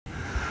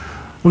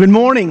Well, good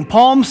morning,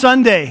 Palm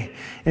Sunday.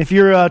 And if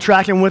you're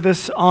tracking with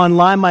us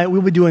online,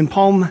 we'll be doing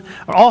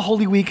All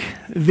Holy Week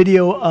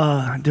video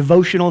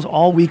devotionals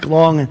all week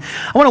long. And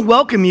I want to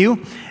welcome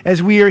you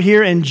as we are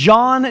here in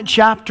John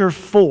chapter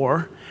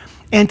 4.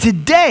 And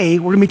today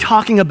we're going to be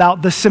talking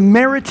about the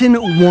Samaritan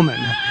woman.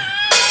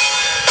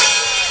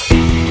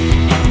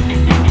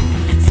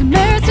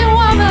 Samaritan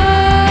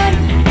woman,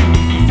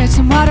 fetch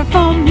some water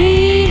for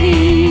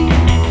me.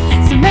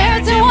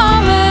 Samaritan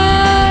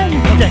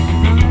woman,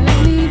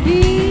 let me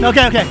be.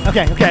 Okay.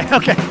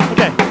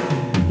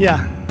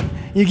 Yeah,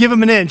 you give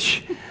him an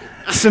inch.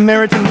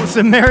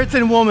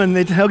 Samaritan woman.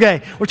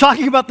 Okay, we're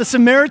talking about the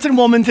Samaritan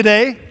woman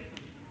today.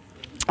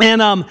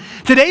 And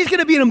today's going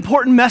to be an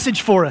important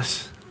message for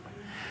us.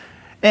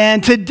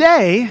 And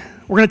today,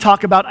 we're going to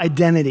talk about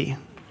identity.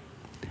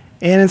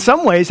 And in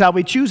some ways, how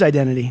we choose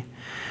identity.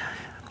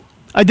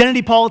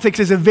 Identity politics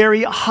is a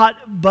very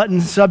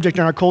hot-button subject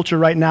in our culture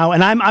right now.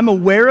 And I'm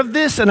aware of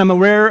this, and I'm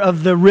aware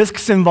of the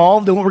risks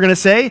involved in what we're going to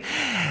say.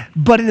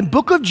 But in the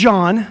book of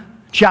John,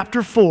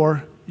 chapter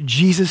 4,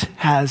 Jesus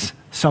has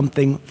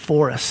something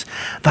for us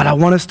that I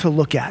want us to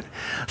look at.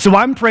 So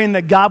I'm praying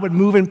that God would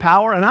move in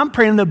power, and I'm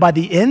praying that by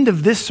the end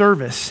of this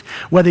service,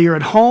 whether you're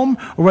at home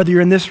or whether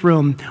you're in this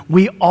room,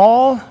 we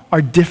all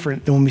are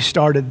different than when we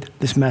started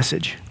this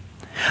message.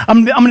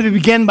 I'm going to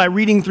begin by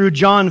reading through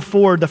John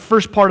 4, the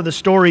first part of the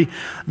story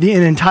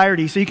in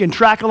entirety, so you can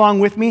track along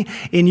with me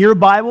in your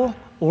Bible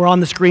or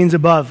on the screens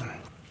above.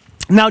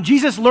 Now,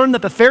 Jesus learned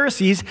that the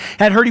Pharisees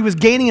had heard he was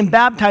gaining and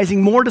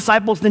baptizing more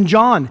disciples than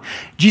John.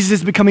 Jesus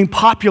is becoming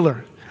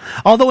popular.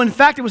 Although, in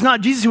fact, it was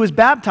not Jesus who was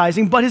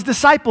baptizing, but his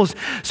disciples.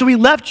 So he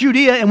left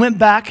Judea and went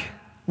back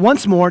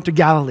once more to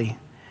Galilee.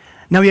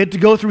 Now he had to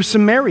go through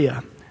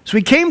Samaria. So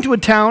he came to a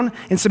town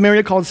in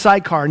Samaria called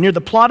Sychar, near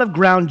the plot of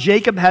ground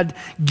Jacob had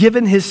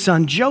given his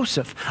son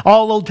Joseph.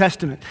 All Old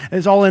Testament.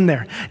 It's all in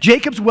there.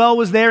 Jacob's well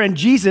was there, and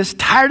Jesus,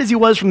 tired as he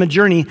was from the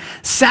journey,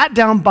 sat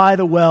down by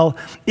the well.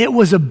 It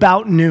was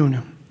about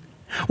noon.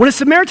 When a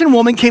Samaritan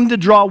woman came to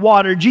draw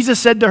water, Jesus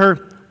said to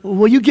her,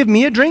 "Will you give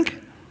me a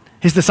drink?"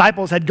 His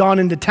disciples had gone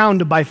into town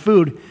to buy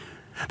food.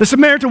 The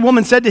Samaritan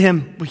woman said to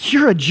him, "Well,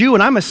 you're a Jew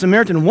and I'm a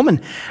Samaritan woman.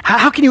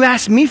 How can you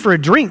ask me for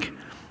a drink?"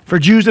 For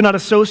Jews do not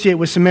associate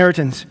with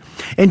Samaritans.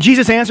 And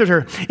Jesus answered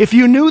her, "If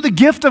you knew the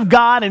gift of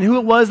God and who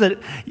it was that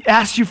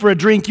asked you for a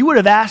drink, you would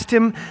have asked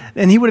him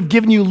and he would have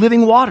given you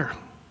living water."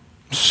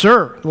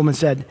 "Sir," the woman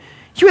said,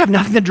 "you have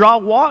nothing to draw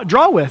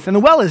with, and the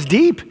well is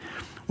deep.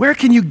 Where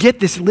can you get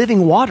this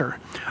living water?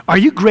 Are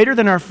you greater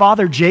than our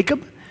father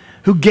Jacob,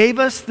 who gave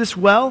us this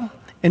well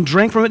and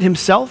drank from it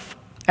himself,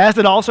 as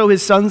did also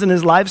his sons and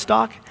his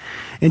livestock?"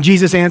 And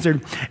Jesus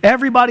answered,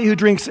 "Everybody who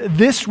drinks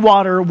this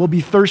water will be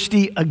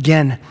thirsty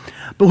again.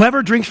 But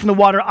whoever drinks from the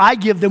water I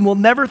give them will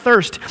never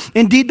thirst.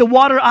 Indeed, the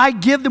water I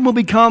give them will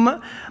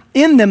become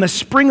in them a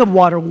spring of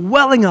water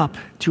welling up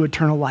to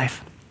eternal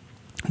life."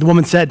 The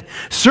woman said,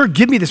 "Sir,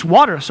 give me this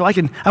water so I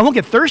won't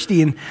get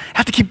thirsty and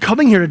have to keep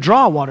coming here to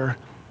draw water." And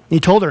he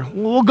told her,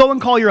 "Well, go and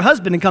call your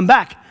husband and come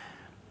back."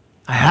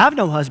 "I have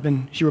no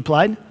husband," she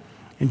replied.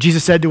 And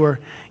Jesus said to her,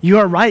 "You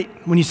are right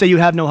when you say you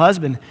have no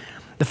husband.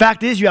 The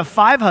fact is you have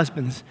 5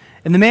 husbands,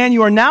 and the man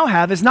you are now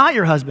have is not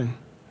your husband.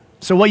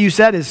 So what you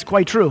said is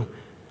quite true."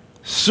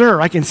 "Sir,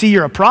 I can see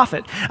you're a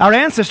prophet. Our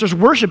ancestors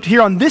worshipped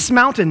here on this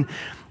mountain,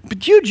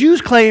 but you Jews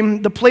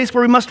claim the place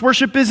where we must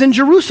worship is in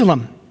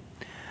Jerusalem."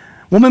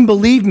 "Woman,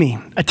 believe me,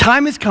 a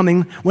time is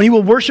coming when you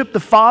will worship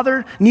the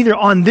Father neither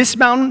on this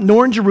mountain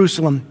nor in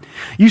Jerusalem.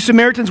 You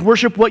Samaritans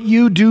worship what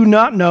you do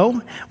not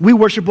know. We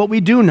worship what we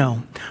do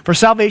know. For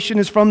salvation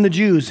is from the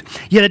Jews.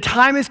 Yet a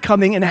time is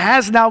coming and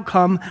has now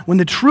come when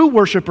the true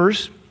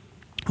worshipers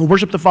will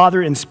worship the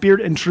Father in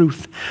spirit and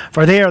truth.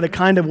 For they are the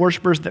kind of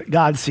worshipers that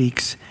God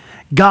seeks.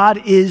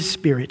 God is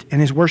spirit,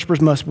 and his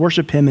worshipers must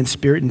worship him in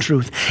spirit and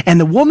truth." And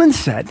the woman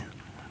said,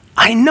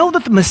 "I know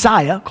that the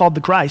Messiah, called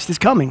the Christ, is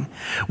coming.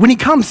 When he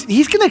comes,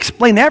 he's going to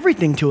explain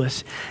everything to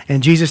us."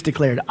 And Jesus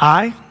declared,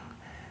 "I,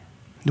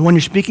 the one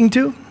you're speaking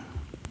to,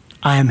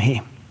 I am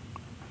he."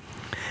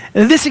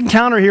 And this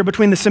encounter here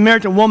between the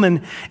Samaritan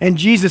woman and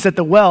Jesus at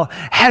the well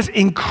has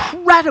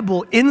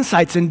incredible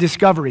insights and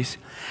discoveries.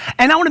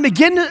 And I want to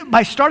begin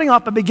by starting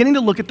off by beginning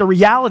to look at the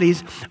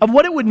realities of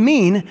what it would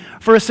mean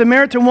for a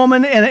Samaritan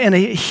woman and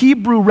a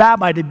Hebrew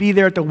rabbi to be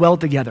there at the well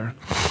together.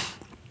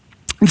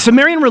 And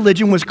Sumerian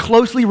religion was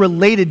closely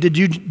related to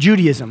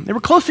Judaism. They were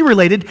closely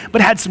related,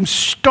 but had some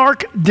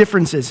stark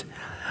differences.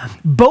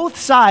 Both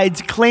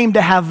sides claimed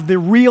to have the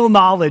real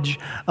knowledge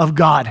of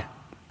God.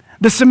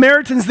 The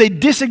Samaritans, they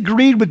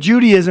disagreed with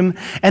Judaism,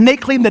 and they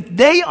claimed that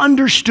they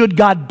understood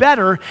God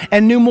better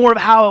and knew more of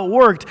how it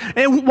worked.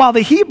 And while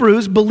the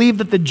Hebrews believed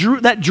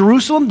that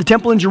Jerusalem, the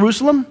temple in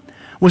Jerusalem,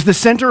 was the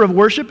center of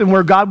worship and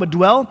where God would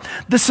dwell,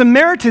 the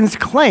Samaritans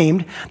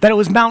claimed that it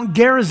was Mount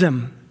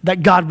Gerizim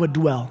that God would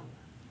dwell.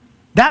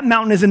 That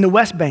mountain is in the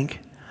West Bank.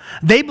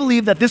 They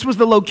believed that this was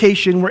the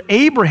location where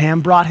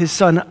Abraham brought his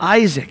son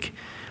Isaac.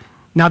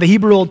 Now, the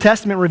Hebrew Old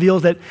Testament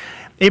reveals that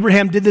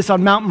Abraham did this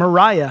on Mount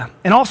Moriah,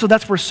 and also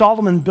that's where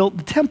Solomon built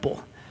the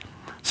temple.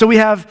 So we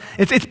have,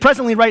 it's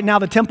presently right now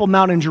the Temple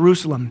Mount in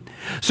Jerusalem.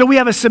 So we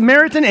have a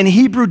Samaritan and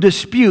Hebrew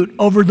dispute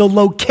over the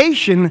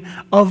location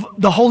of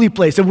the holy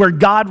place, of where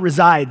God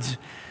resides.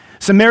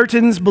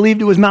 Samaritans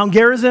believed it was Mount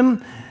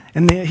Gerizim,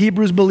 and the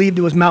Hebrews believed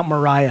it was Mount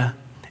Moriah.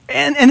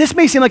 And this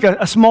may seem like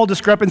a small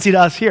discrepancy to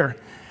us here.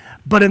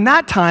 But in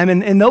that time,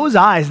 in those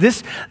eyes,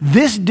 this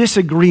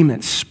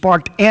disagreement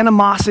sparked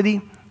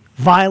animosity,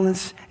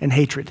 violence, and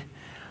hatred.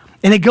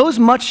 And it goes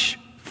much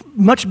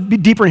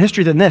deeper in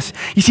history than this.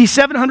 You see,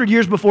 700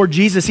 years before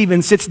Jesus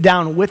even sits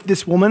down with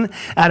this woman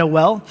at a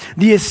well,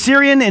 the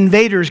Assyrian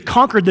invaders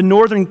conquered the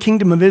northern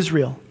kingdom of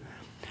Israel.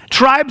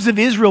 Tribes of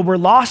Israel were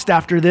lost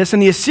after this,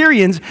 and the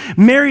Assyrians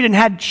married and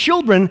had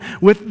children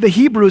with the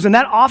Hebrews, and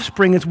that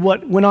offspring is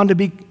what went on to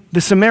be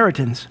the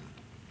Samaritans.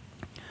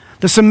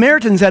 The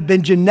Samaritans have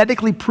been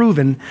genetically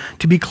proven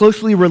to be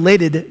closely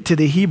related to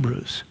the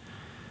Hebrews.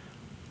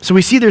 So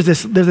we see there's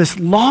this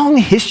long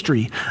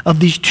history of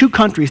these two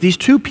countries, these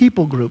two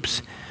people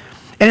groups.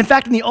 And in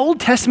fact, in the Old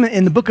Testament,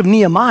 in the book of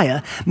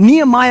Nehemiah,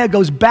 Nehemiah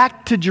goes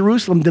back to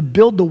Jerusalem to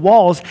build the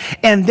walls,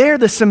 and there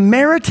the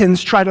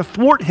Samaritans try to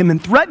thwart him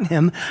and threaten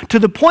him to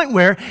the point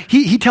where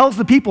he tells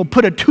the people,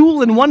 put a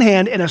tool in one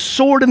hand and a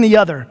sword in the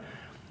other,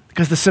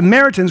 because the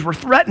Samaritans were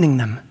threatening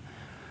them.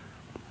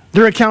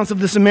 There are accounts of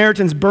the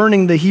Samaritans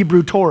burning the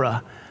Hebrew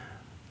Torah.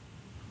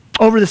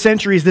 Over the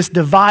centuries, this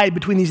divide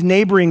between these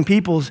neighboring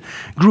peoples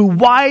grew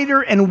wider,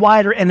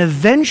 and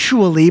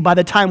eventually, by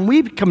the time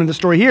we come into the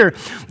story here,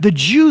 the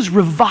Jews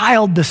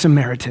reviled the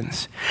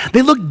Samaritans.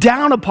 They looked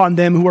down upon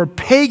them who were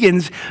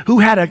pagans, who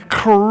had a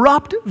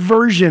corrupt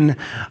version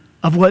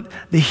of what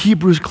the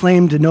Hebrews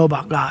claimed to know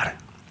about God.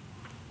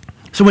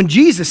 So when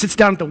Jesus sits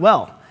down at the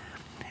well,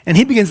 and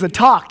he begins to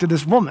talk to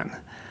this woman,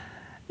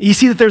 you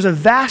see that there's a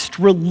vast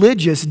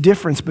religious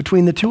difference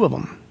between the two of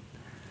them.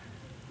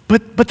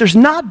 But there's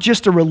not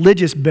just a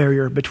religious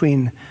barrier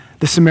between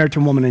the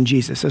Samaritan woman and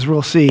Jesus, as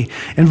we'll see.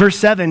 In verse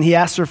 7, he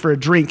asks her for a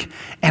drink,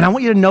 and I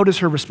want you to notice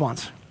her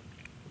response.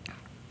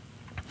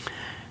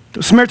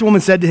 The Samaritan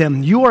woman said to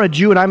him, "You are a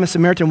Jew and I'm a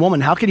Samaritan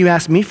woman. How can you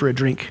ask me for a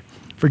drink?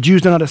 For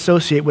Jews do not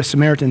associate with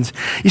Samaritans."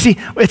 You see,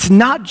 it's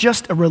not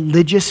just a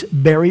religious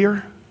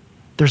barrier,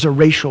 there's a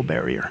racial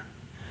barrier.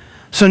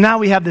 So now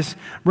we have this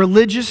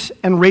religious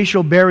and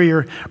racial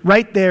barrier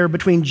right there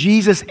between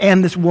Jesus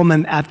and this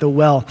woman at the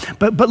well.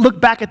 But look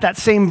back at that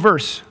same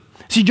verse.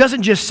 She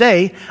doesn't just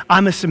say,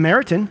 "I'm a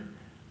Samaritan."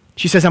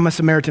 She says, "I'm a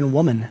Samaritan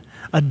woman,"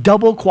 a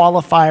double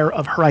qualifier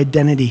of her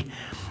identity.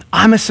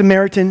 I'm a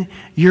Samaritan,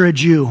 you're a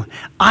Jew.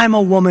 I'm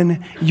a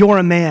woman, you're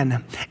a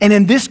man. And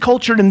in this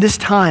culture, in this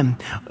time,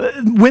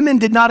 women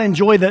did not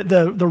enjoy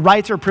the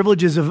rights or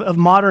privileges of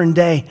modern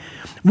day.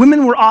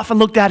 Women were often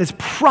looked at as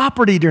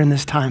property during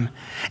this time.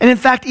 And in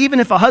fact, even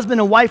if a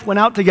husband and wife went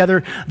out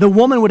together, the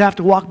woman would have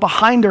to walk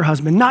behind her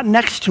husband, not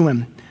next to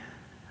him.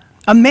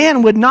 A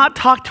man would not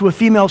talk to a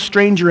female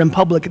stranger in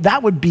public.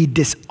 That would be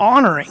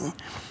dishonoring.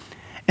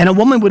 And a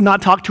woman would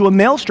not talk to a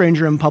male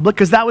stranger in public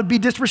because that would be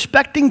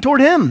disrespecting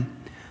toward him.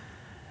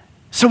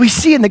 So we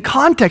see in the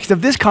context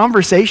of this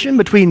conversation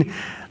between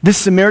this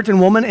Samaritan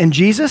woman and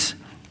Jesus,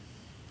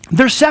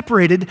 they're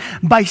separated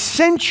by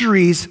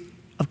centuries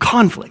of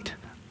conflict,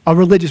 a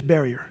religious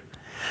barrier.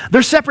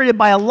 They're separated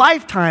by a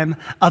lifetime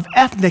of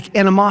ethnic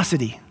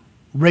animosity,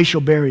 racial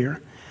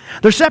barrier.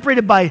 They're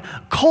separated by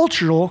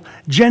cultural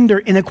gender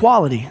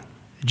inequality,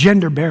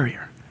 gender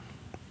barrier.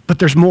 But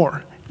there's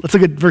more. Let's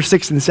look at verse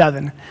 6 and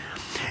 7.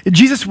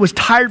 Jesus was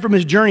tired from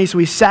his journey, so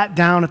he sat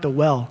down at the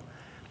well.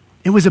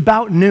 It was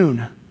about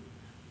noon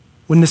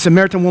when the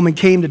Samaritan woman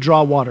came to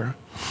draw water.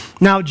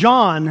 Now,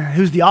 John,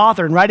 who's the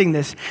author in writing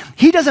this,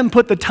 he doesn't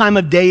put the time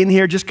of day in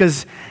here just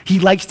because he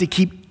likes to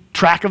keep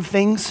track of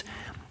things.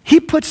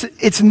 He puts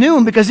it's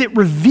noon because it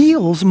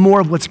reveals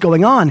more of what's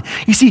going on.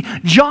 You see,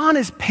 John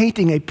is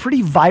painting a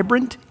pretty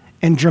vibrant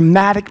and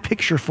dramatic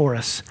picture for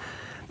us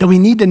that we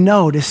need to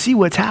know to see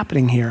what's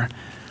happening here.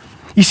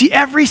 You see,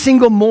 every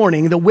single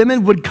morning, the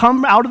women would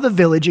come out of the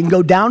village and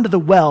go down to the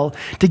well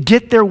to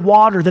get their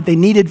water that they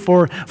needed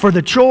for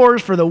the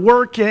chores, for the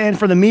work, and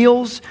for the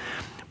meals.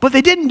 But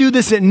they didn't do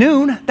this at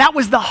noon. That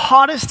was the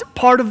hottest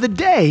part of the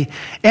day.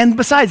 And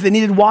besides, they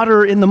needed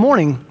water in the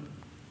morning.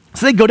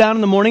 So they'd go down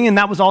in the morning, and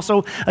that was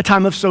also a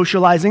time of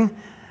socializing.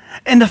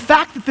 And the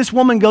fact that this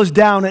woman goes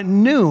down at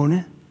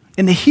noon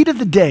in the heat of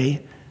the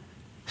day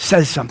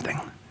says something.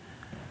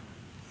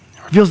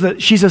 It reveals that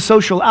she's a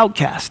social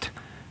outcast.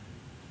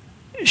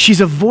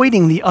 She's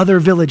avoiding the other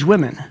village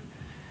women.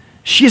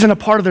 She isn't a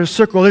part of their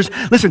circle.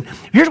 Listen,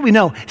 here's what we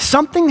know.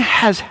 Something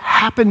has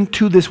happened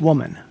to this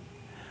woman,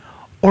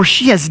 or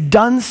she has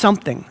done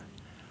something,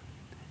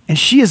 and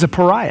she is a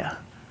pariah.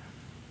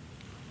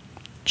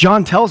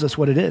 John tells us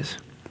what it is.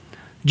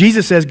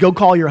 Jesus says, "Go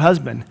call your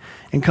husband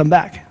and come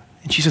back."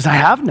 And she says, "I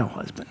have no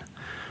husband."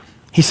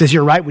 He says,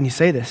 "You're right when you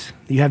say this,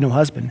 that you have no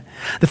husband.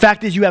 The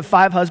fact is you have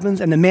 5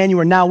 husbands, and the man you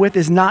are now with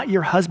is not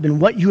your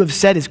husband. What you have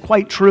said is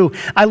quite true."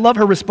 I love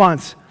her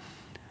response.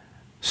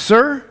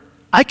 "Sir,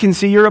 I can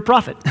see you're a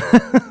prophet.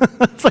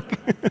 It's like,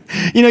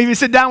 if you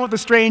sit down with a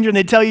stranger and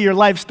they tell you your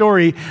life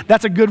story,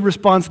 that's a good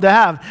response to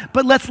have.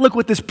 But let's look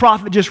what this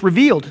prophet just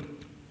revealed.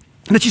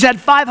 That she's had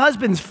 5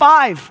 husbands,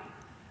 5.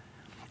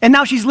 And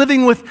now she's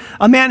living with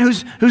a man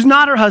who's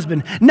not her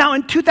husband. Now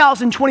in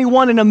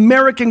 2021, in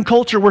American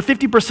culture, where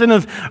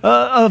 50%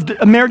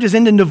 of marriages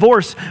end in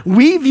divorce,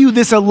 we view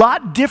this a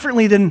lot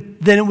differently than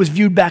it was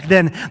viewed back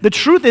then. The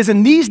truth is,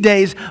 in these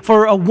days,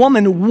 for a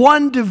woman,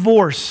 1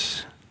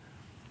 divorce,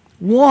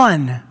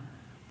 1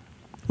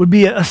 would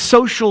be a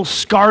social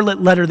scarlet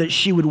letter that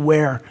she would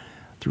wear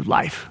through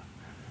life.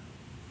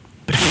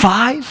 But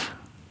 5?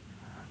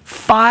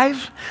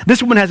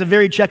 This woman has a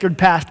very checkered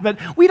past, but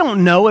we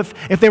don't know if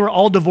they were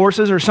all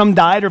divorces or some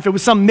died or if it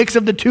was some mix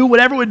of the two,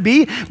 whatever it would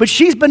be. But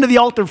she's been to the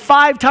altar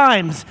 5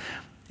 times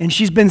and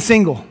she's been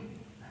single.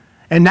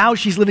 And now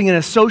she's living in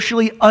a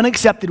socially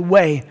unaccepted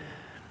way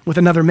with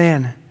another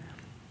man.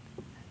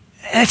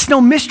 And it's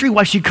no mystery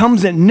why she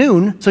comes at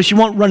noon, so she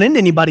won't run into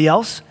anybody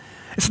else.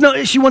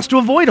 She wants to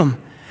avoid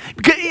him.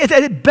 Because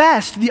at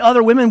best, the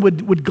other women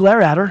would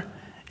glare at her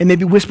and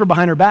maybe whisper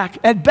behind her back,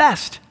 at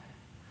best.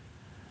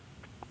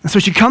 And so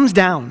she comes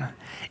down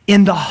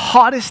in the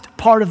hottest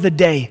part of the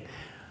day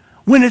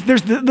when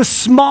there's the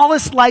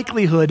smallest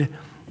likelihood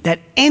that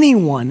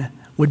anyone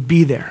would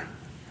be there,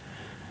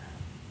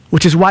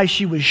 which is why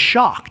she was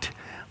shocked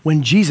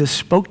when Jesus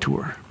spoke to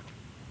her.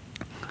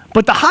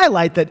 But to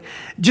highlight that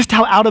just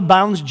how out of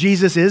bounds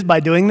Jesus is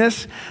by doing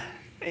this,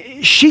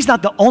 she's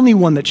not the only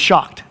one that's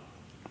shocked.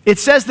 It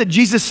says that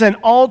Jesus sent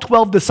all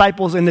 12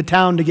 disciples into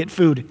town to get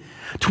food.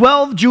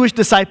 12 Jewish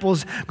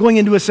disciples going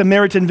into a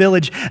Samaritan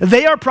village.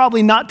 They are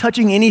probably not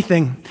touching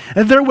anything.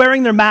 They're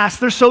wearing their masks.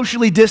 They're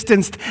socially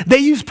distanced. They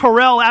used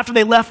Purell after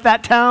they left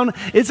that town.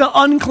 It's an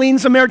unclean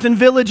Samaritan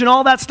village and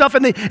all that stuff.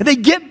 And they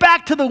get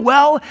back to the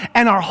well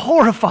and are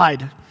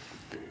horrified.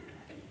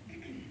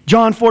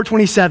 John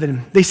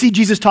 4:27, they see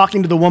Jesus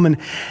talking to the woman.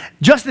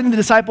 Just then the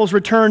disciples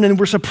returned and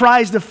were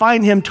surprised to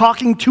find him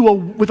talking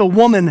with a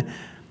woman.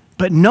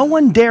 But no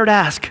one dared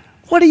ask,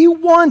 "What do you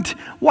want?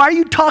 Why are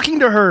you talking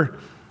to her?"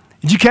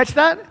 Did you catch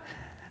that?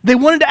 They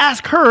wanted to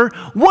ask her,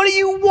 "What do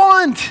you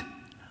want?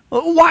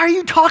 Why are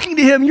you talking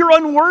to him? You're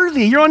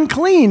unworthy. You're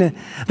unclean."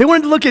 They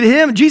wanted to look at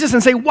him, Jesus,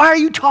 and say, "Why are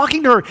you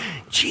talking to her?"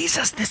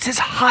 Jesus, this is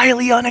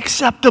highly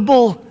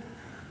unacceptable.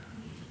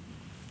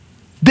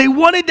 They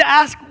wanted to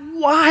ask,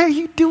 "Why are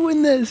you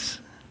doing this?"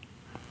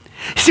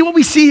 See, what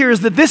we see here is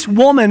that this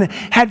woman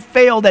had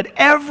failed at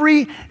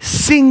every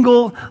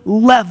single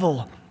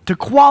level to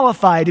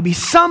qualify to be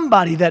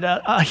somebody that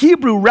a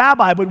Hebrew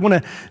rabbi would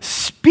want to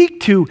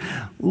speak to,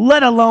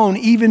 let alone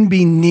even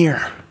be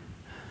near.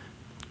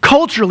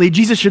 Culturally,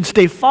 Jesus should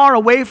stay far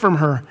away from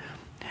her.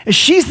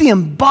 She's the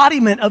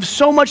embodiment of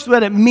so much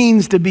that it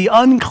means to be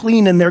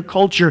unclean in their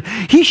culture.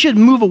 He should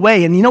move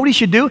away. And you know what he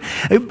should do?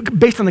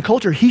 Based on the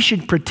culture, he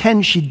should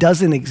pretend she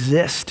doesn't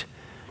exist.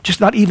 Just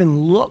not even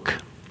look.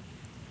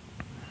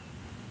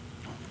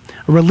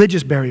 A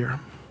religious barrier,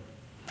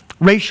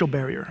 racial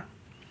barrier,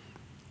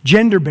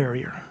 gender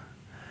barrier,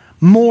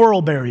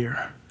 moral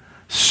barrier,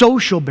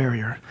 social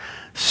barrier.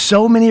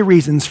 So many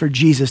reasons for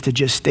Jesus to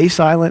just stay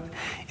silent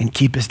and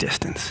keep his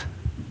distance.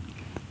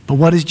 But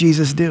what does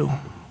Jesus do?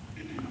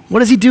 What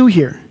does he do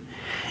here?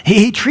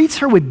 He treats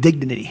her with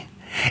dignity,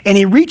 and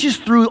he reaches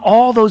through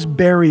all those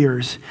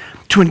barriers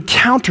to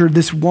encounter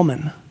this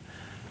woman.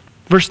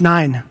 Verse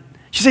 9,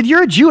 she said,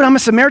 "You're a Jew and I'm a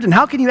Samaritan.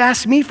 How can you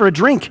ask me for a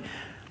drink?"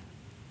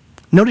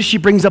 Notice she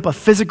brings up a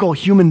physical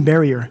human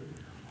barrier.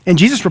 And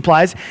Jesus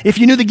replies, "If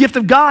you knew the gift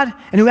of God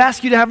and who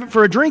asked you to have it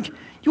for a drink,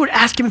 you would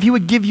ask him if he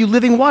would give you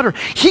living water."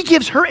 He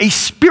gives her a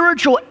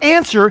spiritual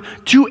answer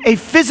to a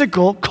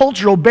physical,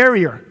 cultural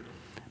barrier.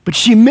 But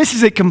she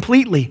misses it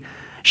completely.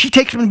 She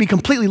takes him to be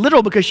completely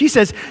literal because she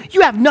says,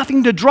 "You have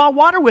nothing to draw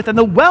water with and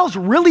the well's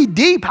really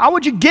deep. How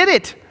would you get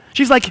it?"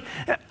 She's like,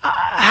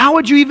 "How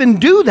would you even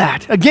do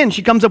that?" Again,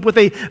 she comes up with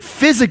a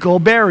physical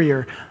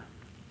barrier.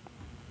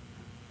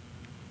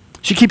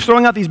 She keeps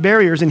throwing out these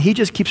barriers, and he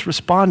just keeps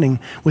responding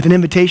with an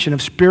invitation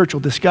of spiritual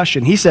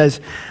discussion. He says,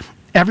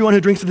 "Everyone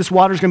who drinks of this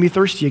water is going to be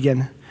thirsty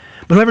again.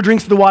 But whoever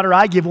drinks of the water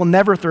I give will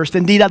never thirst.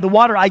 Indeed, the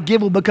water I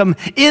give will become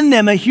in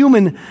them a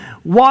human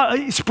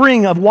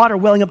spring of water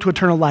welling up to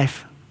eternal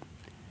life."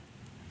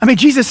 I mean,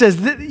 Jesus says,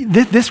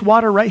 this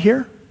water right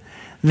here,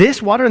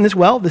 this water in this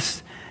well,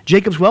 this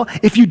Jacob's well,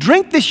 if you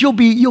drink this, you'll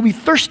be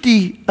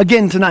thirsty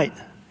again tonight.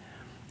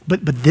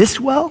 But this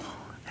well,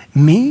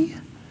 me,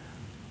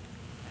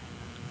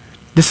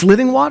 this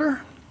living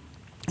water,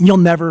 you'll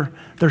never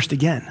thirst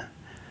again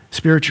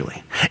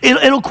spiritually.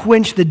 It'll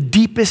quench the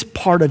deepest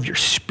part of your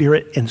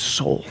spirit and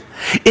soul.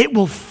 It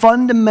will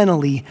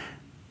fundamentally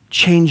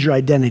change your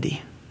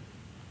identity.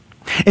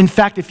 In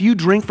fact, if you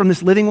drink from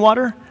this living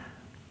water,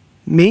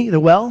 me, the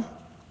well,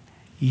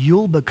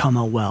 you'll become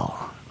a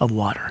well of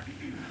water.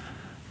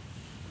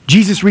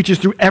 Jesus reaches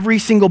through every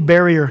single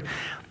barrier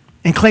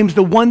and claims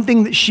the one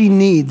thing that she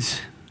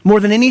needs more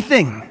than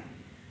anything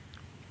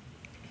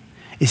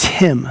is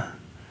him.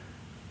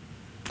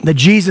 That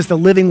Jesus, the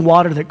living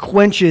water that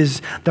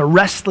quenches the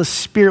restless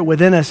spirit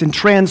within us and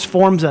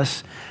transforms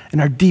us in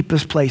our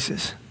deepest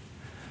places.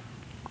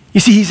 You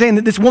see, he's saying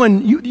that this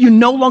woman, you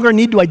no longer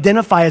need to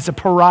identify as a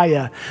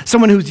pariah,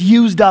 someone who's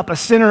used up, a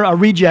sinner, a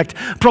reject,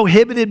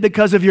 prohibited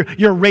because of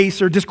your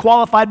race or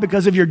disqualified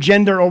because of your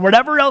gender or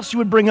whatever else you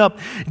would bring up.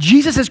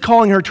 Jesus is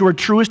calling her to her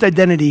truest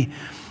identity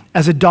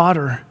as a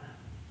daughter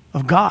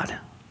of God.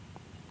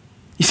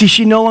 You see,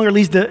 she no longer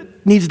needs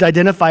to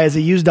identify as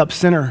a used up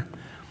sinner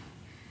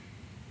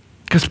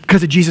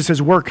because of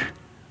Jesus' work.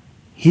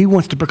 He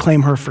wants to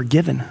proclaim her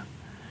forgiven.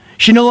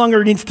 She no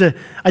longer needs to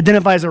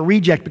identify as a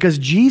reject because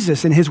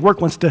Jesus in his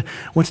work wants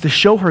to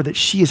show her that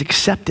she is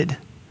accepted.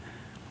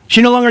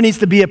 She no longer needs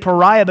to be a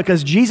pariah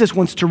because Jesus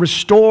wants to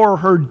restore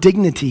her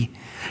dignity.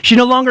 She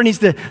no longer needs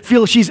to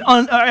feel she's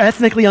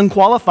ethnically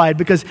unqualified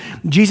because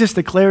Jesus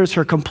declares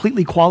her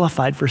completely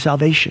qualified for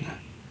salvation.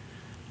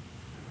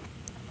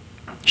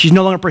 She's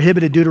no longer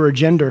prohibited due to her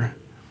gender.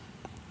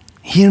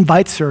 He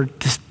invites her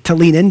to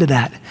lean into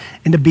that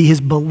and to be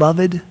his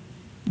beloved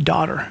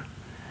daughter.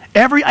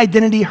 Every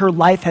identity her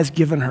life has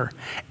given her,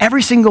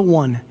 every single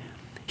one,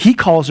 he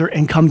calls her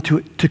and come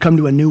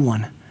to a new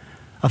one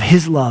of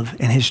his love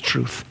and his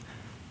truth.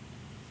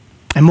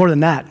 And more than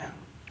that,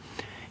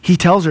 he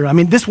tells her,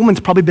 this woman's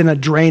probably been a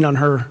drain on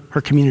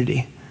her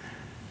community.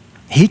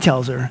 He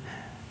tells her,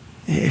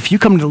 if you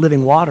come to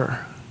living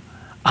water,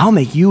 I'll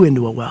make you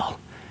into a well,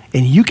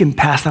 and you can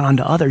pass that on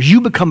to others.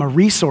 You become a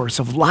resource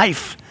of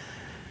life.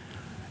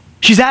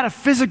 She's at a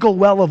physical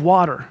well of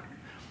water.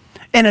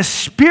 And a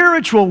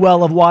spiritual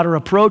well of water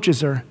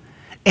approaches her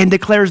and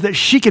declares that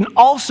she can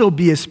also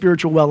be a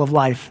spiritual well of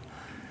life.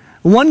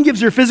 One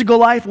gives her physical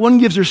life, one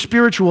gives her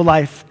spiritual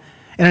life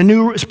and a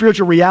new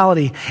spiritual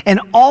reality.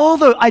 And all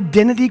the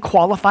identity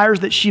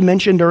qualifiers that she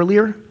mentioned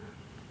earlier,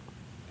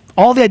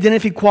 all the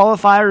identity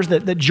qualifiers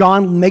that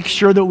John makes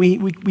sure that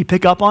we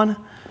pick up on,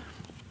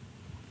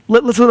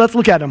 let's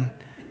look at them.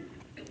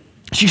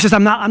 She says,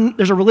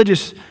 there's a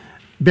religious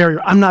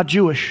barrier. I'm not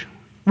Jewish.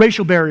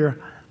 Racial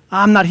barrier.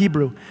 I'm not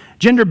Hebrew.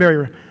 Gender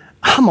barrier,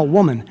 I'm a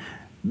woman.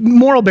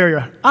 Moral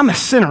barrier, I'm a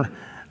sinner.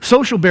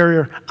 Social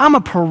barrier, I'm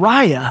a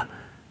pariah.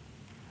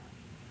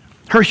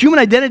 Her human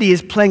identity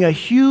is playing a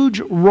huge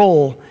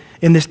role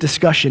in this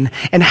discussion,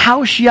 and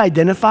how she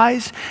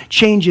identifies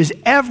changes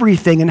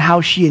everything in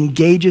how she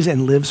engages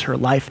and lives her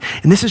life.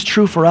 And this is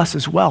true for us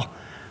as well.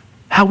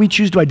 How we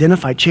choose to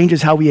identify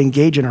changes how we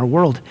engage in our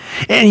world.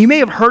 And you may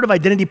have heard of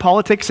identity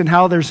politics and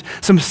how there's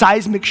some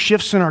seismic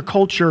shifts in our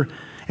culture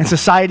and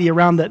society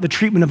around the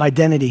treatment of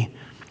identity.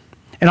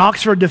 And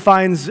Oxford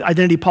defines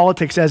identity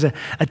politics as a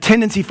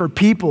tendency for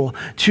people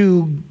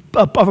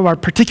of our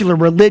particular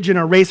religion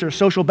or race or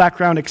social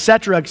background, et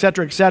cetera,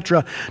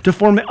 to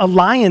form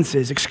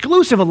alliances,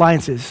 exclusive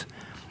alliances,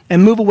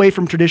 and move away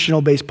from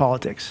traditional-based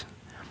politics.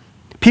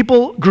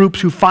 People,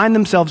 groups who find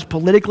themselves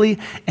politically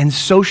and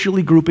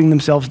socially grouping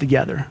themselves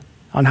together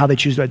on how they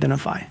choose to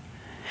identify.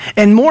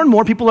 And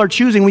more people are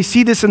choosing, we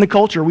see this in the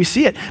culture, we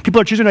see it.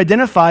 People are choosing to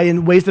identify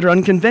in ways that are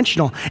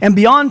unconventional. And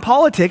beyond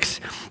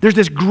politics, there's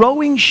this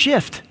growing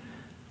shift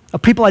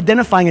of people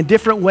identifying in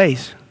different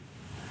ways.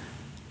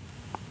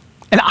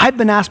 And I've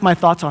been asked my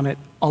thoughts on it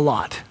a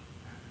lot.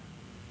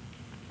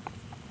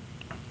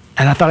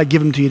 And I thought I'd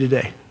give them to you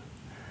today.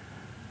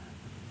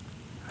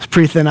 It's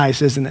pretty thin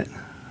ice, isn't it?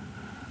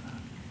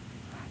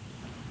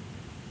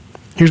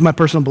 Here's my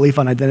personal belief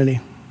on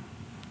identity.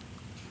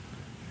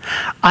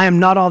 I am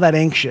not all that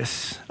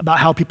anxious about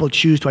how people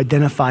choose to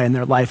identify in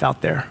their life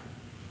out there,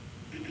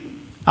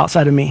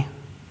 outside of me.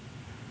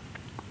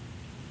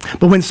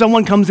 But when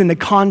someone comes into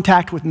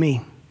contact with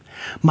me,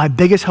 my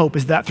biggest hope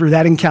is that through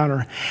that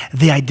encounter,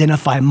 they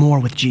identify more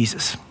with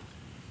Jesus.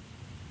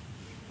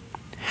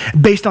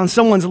 Based on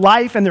someone's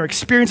life and their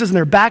experiences and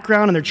their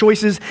background and their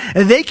choices,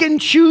 they can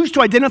choose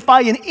to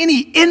identify in any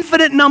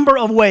infinite number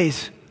of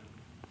ways.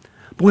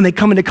 But when they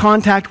come into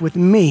contact with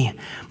me,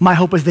 my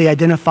hope is they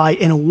identify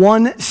in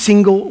one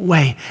single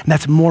way, and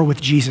that's more with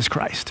Jesus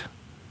Christ.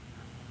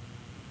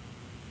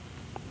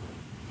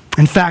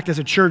 In fact, as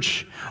a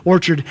church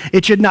orchard,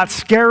 it should not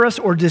scare us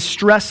or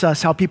distress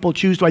us how people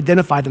choose to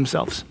identify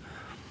themselves.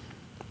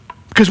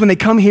 Because when they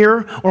come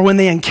here or when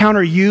they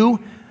encounter you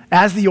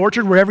as the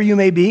orchard, wherever you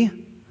may be,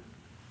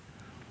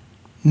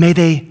 may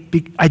they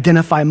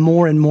identify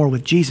more and more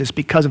with Jesus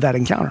because of that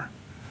encounter.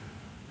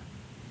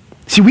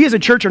 See, we as a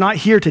church are not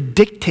here to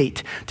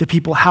dictate to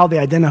people how they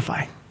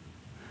identify.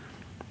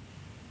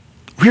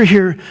 We're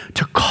here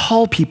to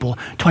call people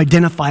to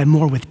identify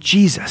more with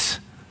Jesus.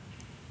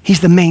 He's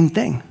the main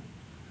thing.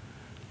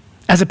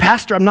 As a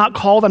pastor, I'm not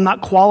called, I'm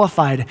not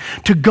qualified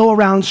to go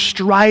around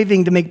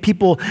striving to make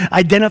people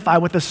identify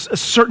with a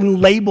certain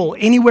label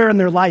anywhere in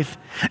their life.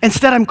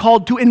 Instead, I'm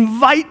called to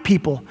invite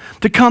people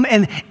to come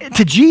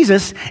to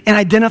Jesus and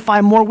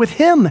identify more with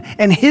him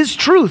and his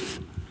truth.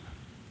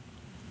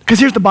 Because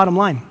here's the bottom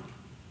line.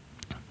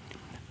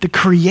 The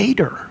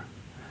Creator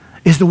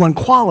is the one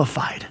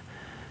qualified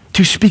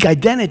to speak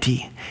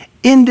identity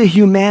into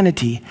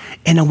humanity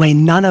in a way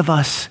none of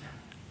us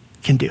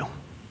can do.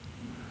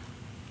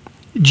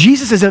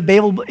 Jesus is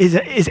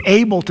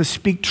able to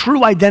speak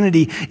true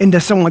identity into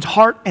someone's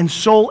heart and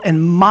soul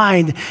and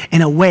mind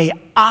in a way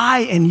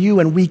I and you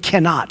and we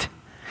cannot.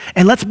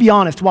 And let's be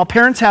honest, while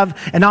parents have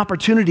an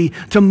opportunity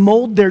to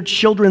mold their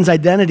children's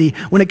identity,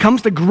 when it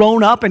comes to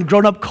grown-up and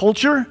grown-up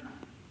culture,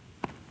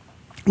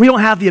 we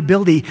don't have the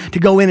ability to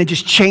go in and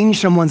just change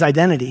someone's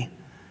identity.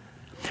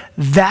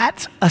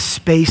 That's a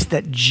space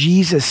that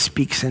Jesus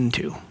speaks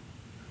into.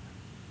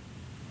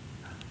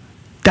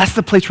 That's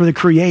the place where the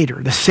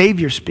Creator, the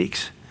Savior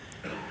speaks.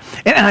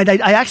 And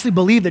I actually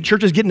believe that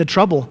churches get into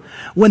trouble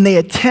when they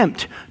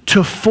attempt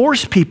to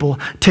force people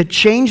to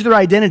change their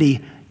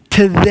identity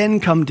to then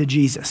come to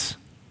Jesus.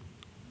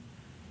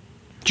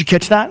 Did you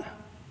catch that?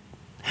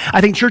 I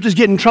think churches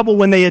get in trouble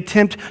when they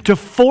attempt to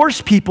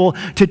force people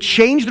to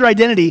change their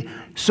identity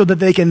so that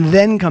they can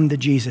then come to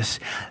Jesus.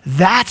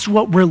 That's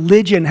what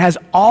religion has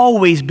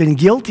always been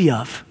guilty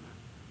of.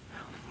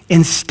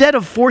 Instead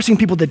of forcing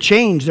people to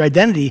change their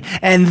identity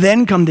and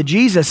then come to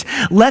Jesus,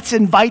 let's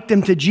invite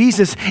them to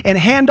Jesus and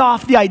hand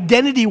off the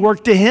identity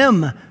work to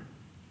Him,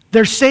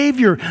 their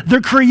Savior, their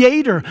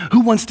Creator,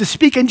 who wants to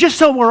speak. And just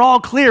so we're all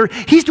clear,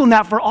 He's doing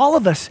that for all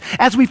of us.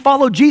 As we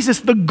follow Jesus,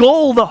 the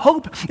goal, the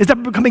hope is that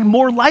we're becoming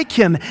more like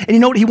Him. And you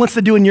know what He wants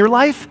to do in your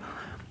life?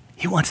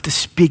 He wants to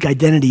speak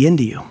identity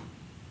into you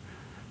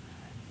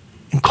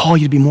and call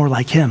you to be more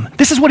like Him.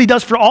 This is what He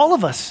does for all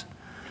of us.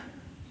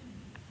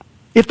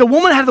 If the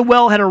woman at the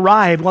well had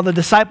arrived while the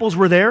disciples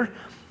were there,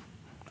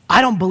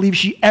 I don't believe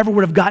she ever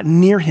would have gotten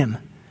near Him.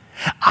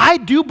 I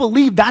do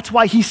believe that's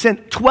why He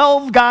sent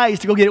 12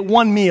 guys to go get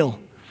one meal.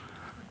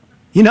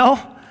 You know?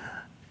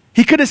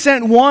 He could have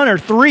sent 1 or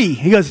 3.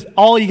 He goes,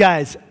 all you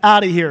guys,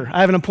 out of here. I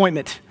have an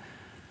appointment.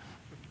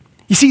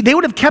 You see, they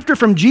would have kept her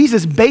from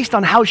Jesus based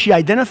on how she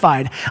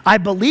identified. I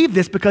believe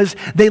this because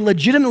they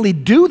legitimately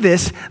do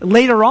this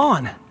later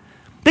on.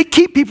 They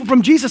keep people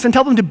from Jesus and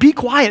tell them to be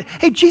quiet.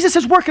 Hey, Jesus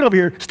is working over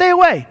here. Stay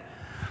away.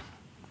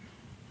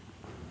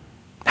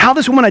 How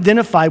this woman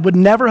identified would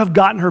never have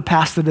gotten her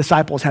past the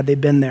disciples had they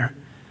been there.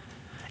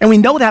 And we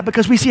know that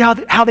because we see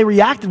how they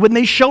reacted when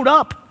they showed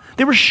up.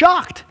 They were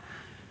shocked.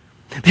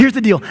 Here's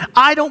the deal.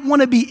 I don't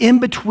want to be in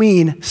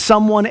between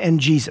someone and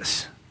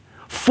Jesus,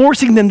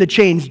 forcing them to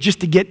change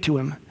just to get to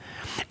Him.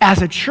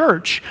 As a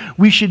church,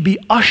 we should be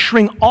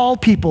ushering all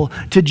people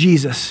to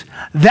Jesus.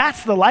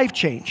 That's the life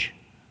change.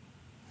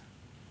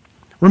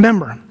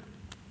 Remember,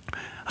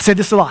 I say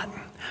this a lot.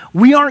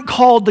 We aren't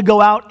called to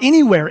go out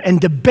anywhere and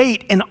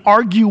debate and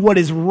argue what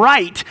is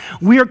right.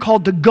 We are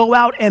called to go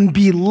out and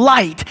be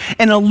light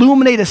and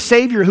illuminate a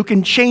Savior who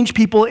can change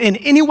people in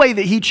any way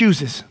that He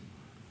chooses.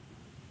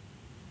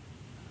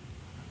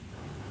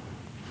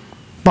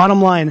 Bottom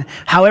line,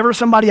 however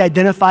somebody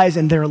identifies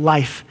in their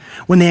life,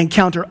 when they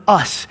encounter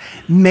us,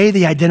 may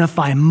they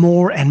identify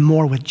more and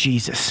more with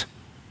Jesus.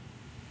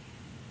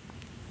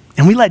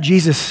 And we let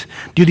Jesus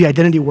do the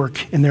identity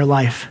work in their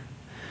life.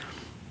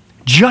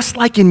 Just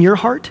like in your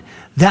heart,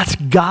 that's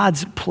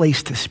God's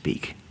place to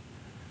speak.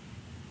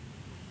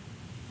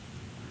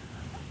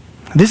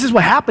 This is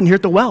what happened here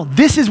at the well.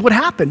 This is what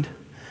happened.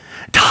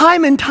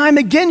 Time and time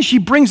again, she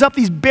brings up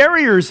these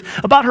barriers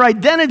about her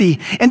identity.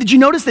 And did you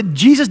notice that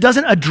Jesus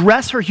doesn't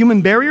address her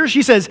human barriers?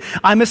 She says,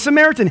 I'm a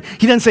Samaritan.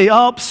 He doesn't say,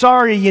 oh,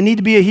 sorry, you need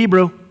to be a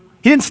Hebrew.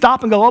 He didn't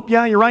stop and go, oh,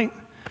 yeah, you're right.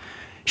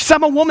 She said,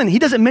 I'm a woman. He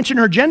doesn't mention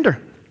her gender.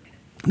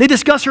 They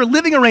discuss her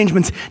living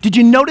arrangements. Did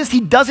you notice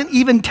he doesn't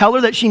even tell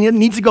her that she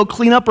needs to go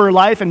clean up her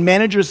life and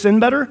manage her sin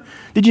better?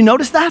 Did you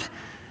notice that?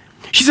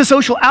 She's a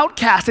social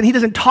outcast, and he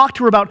doesn't talk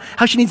to her about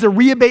how she needs to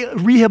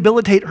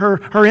rehabilitate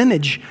her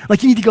image.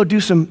 Like, you need to go do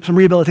some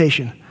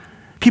rehabilitation.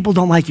 People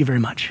don't like you very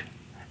much.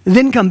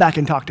 Then come back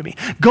and talk to me.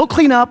 Go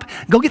clean up,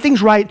 go get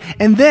things right,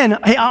 and then,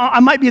 hey, I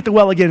might be at the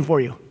well again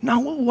for you. No,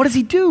 what does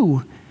he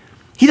do?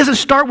 He doesn't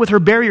start with her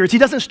barriers. He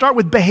doesn't start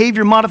with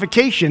behavior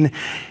modification.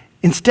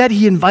 Instead,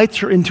 he invites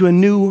her into a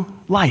new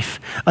life,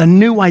 a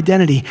new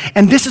identity.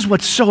 And this is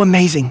what's so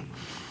amazing.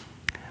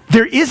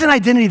 There is an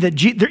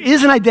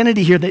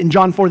identity here that in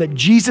John 4 that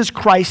Jesus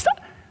Christ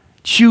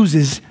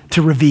chooses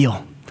to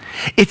reveal.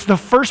 It's the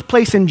first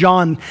place in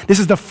John. This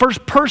is the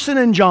first person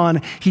in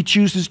John he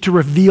chooses to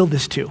reveal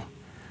this to.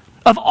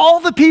 Of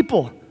all the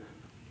people,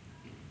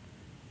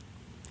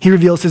 he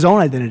reveals his own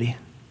identity.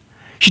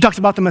 She talks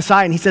about the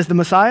Messiah, and he says, the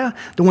Messiah,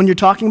 the one you're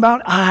talking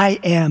about,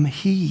 I am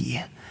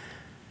he.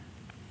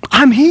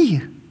 I'm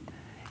he.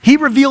 He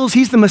reveals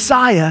he's the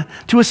Messiah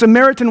to a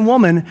Samaritan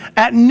woman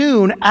at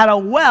noon at a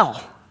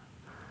well.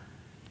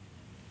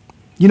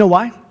 You know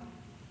why?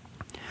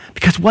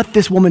 Because what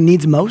this woman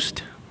needs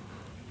most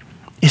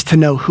is to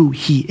know who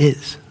he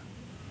is.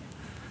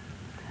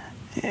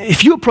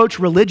 If you approach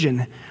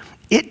religion,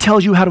 it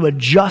tells you how to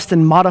adjust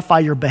and modify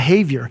your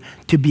behavior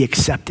to be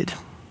accepted.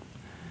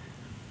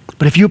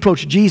 But if you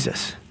approach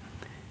Jesus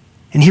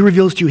and he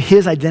reveals to you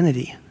his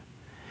identity,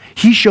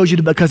 he shows you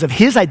that because of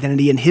his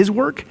identity and his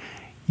work,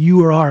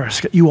 you are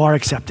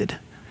accepted.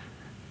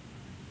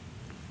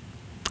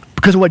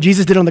 Because of what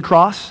Jesus did on the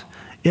cross,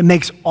 it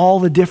makes all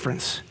the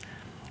difference.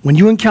 When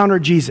you encounter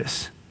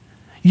Jesus,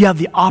 you have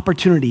the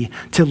opportunity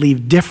to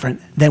leave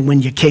different than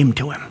when you came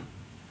to him.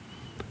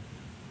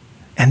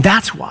 And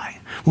that's why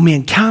when we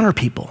encounter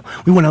people,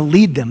 we want to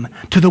lead them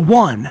to the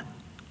one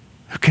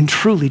who can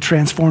truly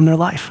transform their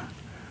life.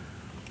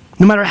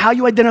 No matter how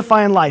you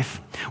identify in life,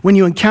 when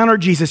you encounter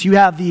Jesus, you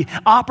have the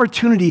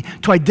opportunity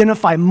to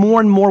identify more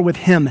and more with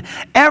him.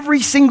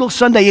 Every single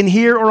Sunday in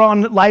here or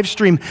on live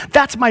stream,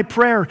 that's my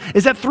prayer,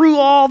 is that through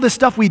all the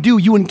stuff we do,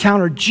 you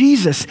encounter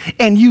Jesus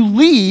and you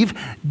leave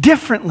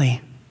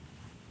differently.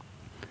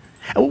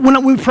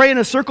 When we pray in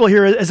a circle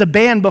here as a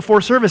band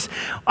before service,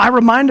 I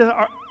remind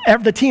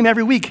the team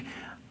every week,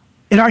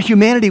 in our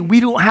humanity, we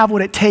don't have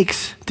what it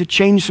takes to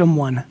change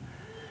someone.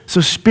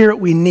 So Spirit,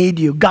 we need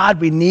you. God,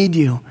 we need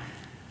you.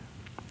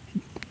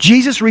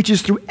 Jesus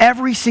reaches through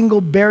every single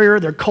barrier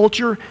their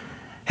culture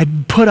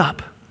had put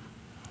up,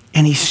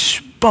 and he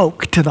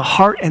spoke to the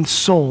heart and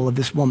soul of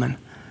this woman.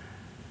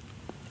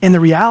 And the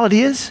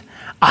reality is,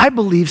 I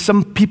believe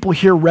some people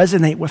here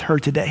resonate with her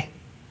today.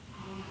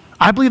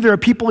 I believe there are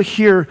people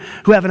here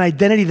who have an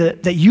identity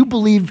that you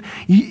believe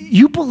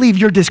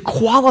you're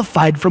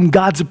disqualified from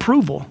God's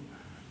approval.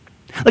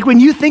 Like when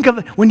you think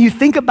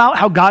about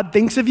how God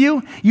thinks of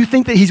you, you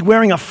think that he's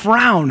wearing a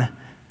frown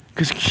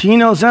because he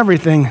knows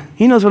everything.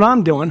 He knows what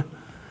I'm doing.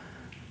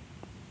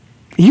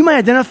 You might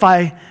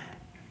identify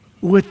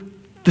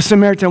with the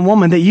Samaritan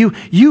woman that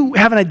you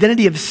have an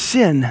identity of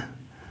sin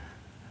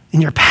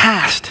in your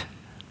past.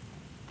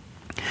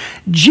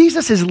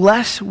 Jesus is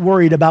less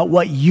worried about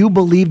what you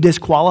believe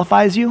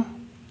disqualifies you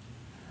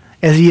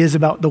as he is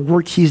about the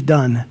work he's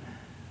done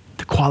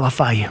to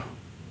qualify you.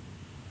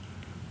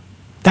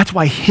 That's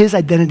why his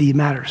identity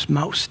matters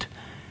most.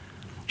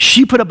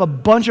 She put up a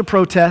bunch of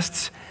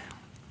protests,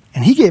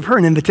 and he gave her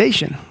an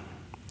invitation.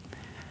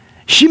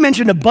 She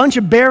mentioned a bunch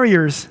of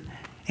barriers,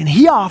 and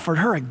he offered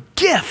her a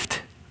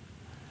gift.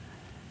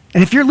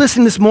 And if you're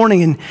listening this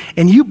morning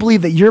and you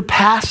believe that your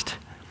past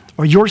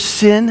or your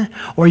sin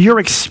or your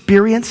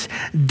experience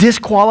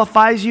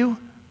disqualifies you,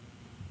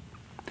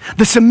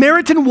 the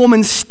Samaritan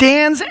woman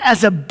stands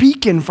as a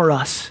beacon for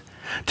us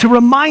to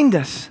remind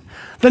us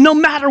that no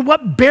matter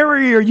what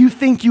barrier you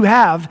think you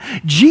have,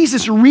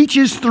 Jesus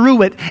reaches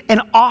through it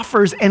and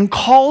offers and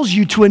calls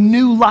you to a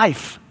new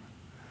life.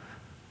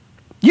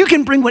 You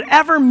can bring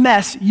whatever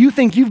mess you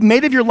think you've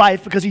made of your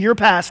life because of your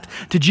past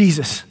to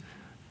Jesus.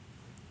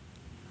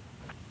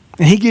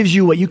 And he gives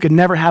you what you could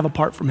never have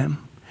apart from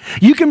him.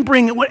 You can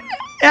bring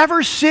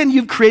whatever sin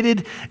you've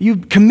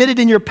committed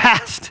in your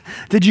past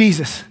to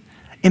Jesus.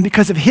 And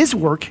because of his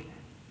work,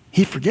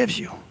 he forgives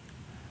you.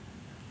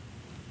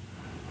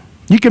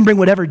 You can bring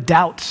whatever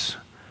doubts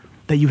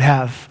that you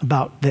have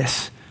about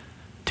this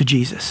to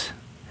Jesus.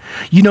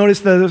 You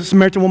notice the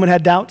Samaritan woman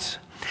had doubts?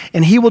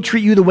 And he will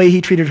treat you the way he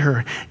treated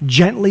her,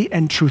 gently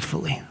and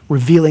truthfully,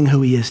 revealing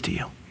who he is to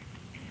you.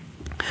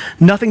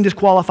 Nothing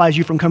disqualifies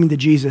you from coming to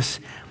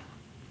Jesus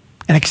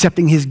and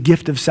accepting his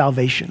gift of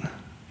salvation.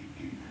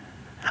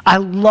 I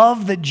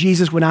love that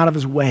Jesus went out of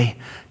his way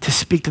to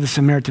speak to the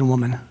Samaritan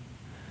woman.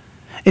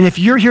 And if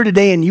you're here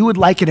today and you would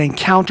like an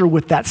encounter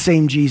with that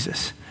same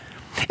Jesus,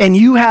 and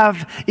you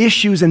have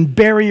issues and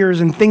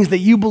barriers and things that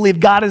you believe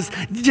God is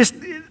just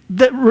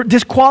that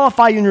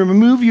disqualify you and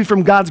remove you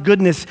from God's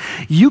goodness,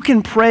 you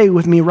can pray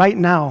with me right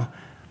now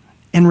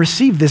and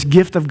receive this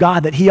gift of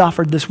God that he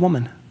offered this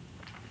woman.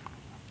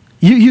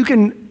 You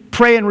can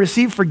pray and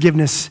receive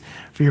forgiveness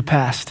for your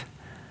past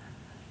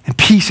and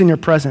peace in your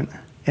present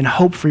and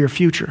hope for your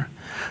future.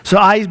 So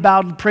eyes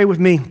bowed, pray with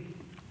me.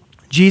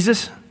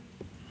 Jesus,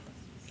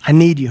 I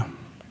need you.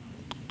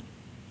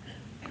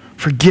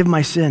 Forgive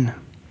my sin.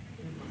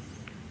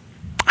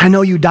 I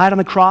know you died on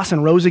the cross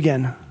and rose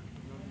again.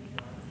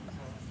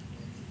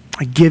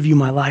 I give you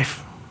my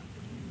life.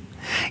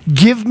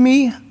 Give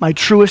me my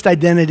truest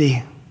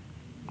identity.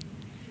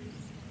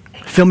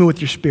 Fill me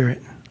with your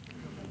Spirit.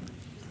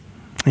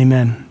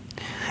 Amen.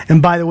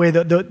 And by the way,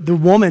 the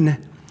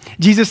woman,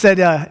 Jesus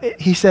said,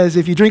 he says,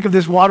 if you drink of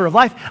this water of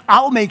life,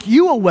 I'll make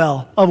you a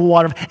well of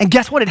water. And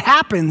guess what? It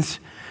happens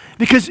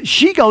because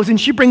she goes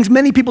and she brings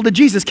many people to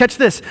Jesus. Catch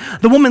this.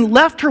 The woman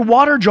left her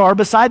water jar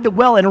beside the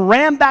well and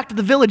ran back to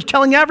the village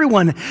telling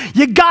everyone,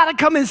 you got to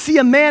come and see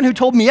a man who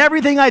told me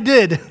everything I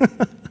did.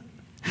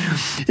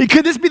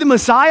 Could this be the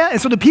Messiah? And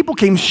so the people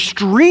came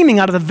streaming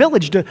out of the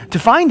village to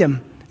find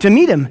him, to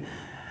meet him.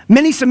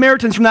 Many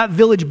Samaritans from that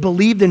village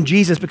believed in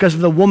Jesus because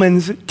of the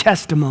woman's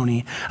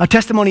testimony. A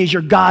testimony is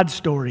your God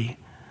story.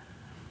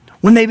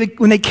 When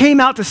they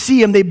came out to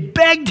see him, they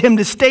begged him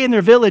to stay in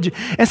their village.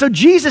 And so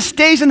Jesus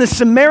stays in the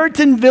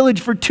Samaritan village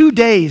for 2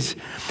 days,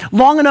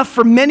 long enough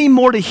for many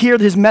more to hear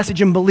his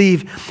message and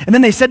believe. And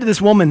then they said to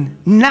this woman,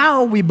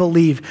 now we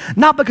believe,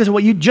 not because of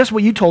what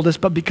you told us,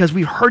 but because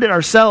we've heard it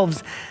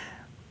ourselves.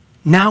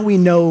 Now we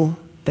know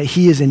that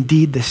he is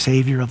indeed the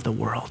Savior of the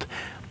world.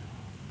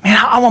 Man,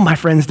 I want my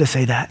friends to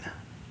say that.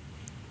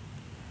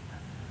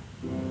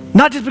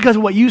 Not just because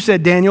of what you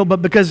said, Daniel,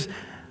 but because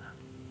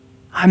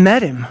I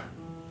met him.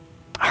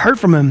 I heard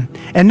from him.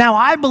 And now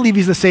I believe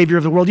he's the Savior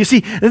of the world. You see,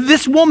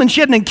 this woman,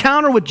 she had an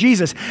encounter with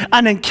Jesus.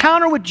 An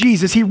encounter with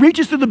Jesus. He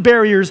reaches through the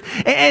barriers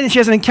and she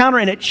has an encounter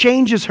and it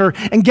changes her.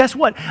 And guess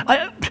what?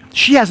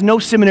 She has no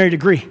seminary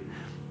degree.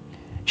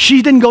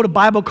 She didn't go to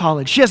Bible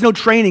college. She has no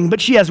training, but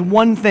she has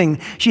one thing.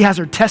 She has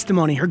her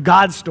testimony, her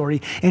God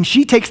story, and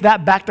she takes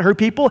that back to her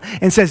people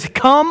and says,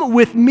 come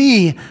with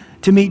me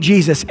to meet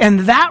Jesus.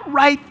 And that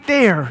right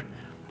there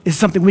is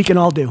something we can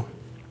all do.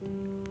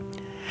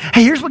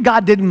 Hey, here's what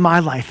God did in my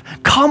life.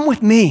 Come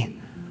with me.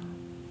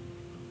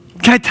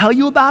 Can I tell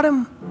you about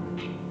him?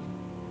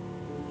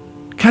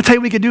 Can I tell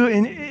you what he could do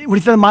what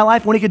he did in my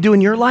life, what he could do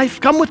in your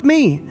life? Come with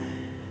me.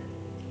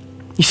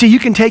 You see, you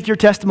can take your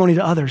testimony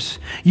to others.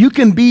 You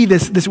can be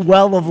this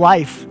well of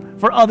life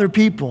for other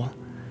people.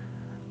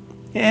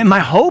 And my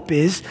hope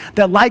is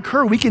that like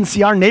her, we can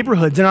see our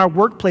neighborhoods and our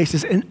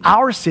workplaces and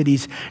our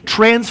cities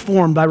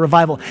transformed by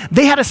revival.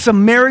 They had a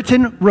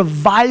Samaritan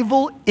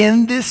revival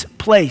in this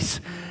place.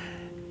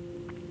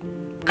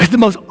 Because the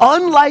most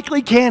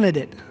unlikely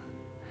candidate,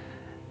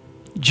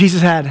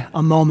 Jesus had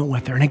a moment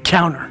with her, an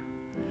encounter.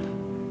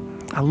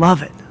 I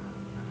love it.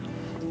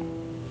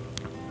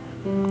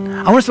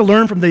 I want us to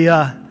learn from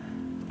the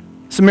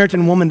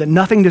Samaritan woman that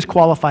nothing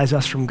disqualifies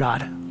us from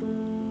God.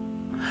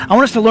 I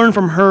want us to learn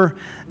from her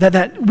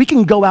that we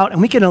can go out and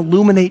we can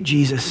illuminate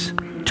Jesus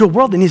to a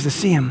world that needs to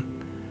see him.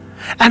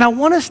 And I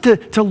want us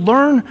to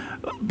learn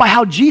by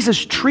how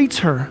Jesus treats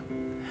her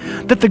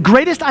that the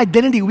greatest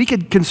identity we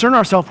could concern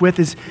ourselves with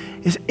is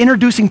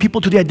introducing people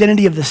to the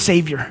identity of the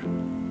Savior.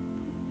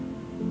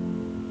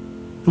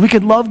 We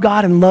could love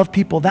God and love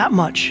people that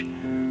much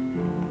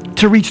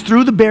to reach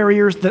through the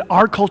barriers that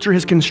our culture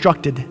has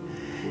constructed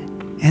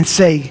and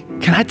say,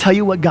 can I tell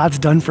you what God's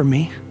done for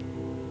me?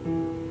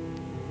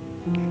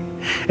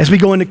 As we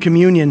go into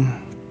communion,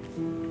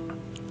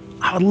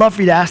 I would love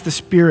for you to ask the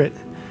Spirit,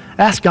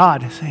 ask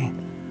God, say,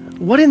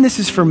 what in this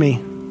is for me?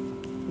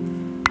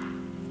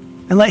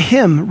 And let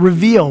him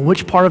reveal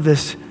which part of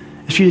this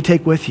is for you to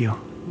take with you.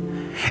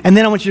 And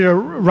then I want you to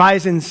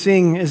rise and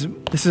sing. This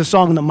is a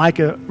song that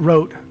Micah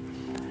wrote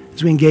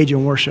as we engage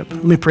in worship.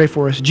 Let me pray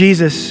for us.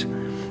 Jesus,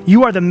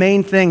 you are the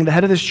main thing, the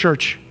head of this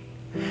church.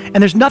 And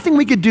there's nothing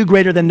we could do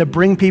greater than to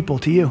bring people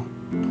to you.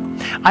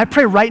 I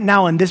pray right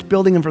now in this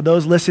building and for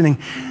those listening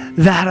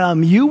that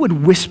you would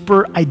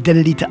whisper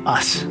identity to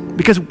us.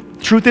 Because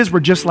truth is,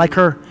 we're just like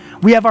her.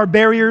 We have our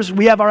barriers.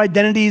 We have our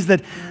identities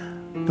that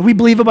we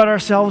believe about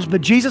ourselves. But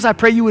Jesus, I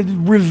pray you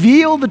would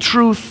reveal the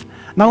truth,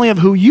 not only of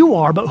who you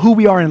are, but who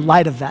we are in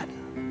light of that.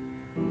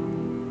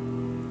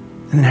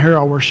 And then hear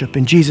our worship.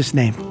 In Jesus'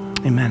 name,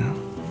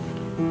 amen.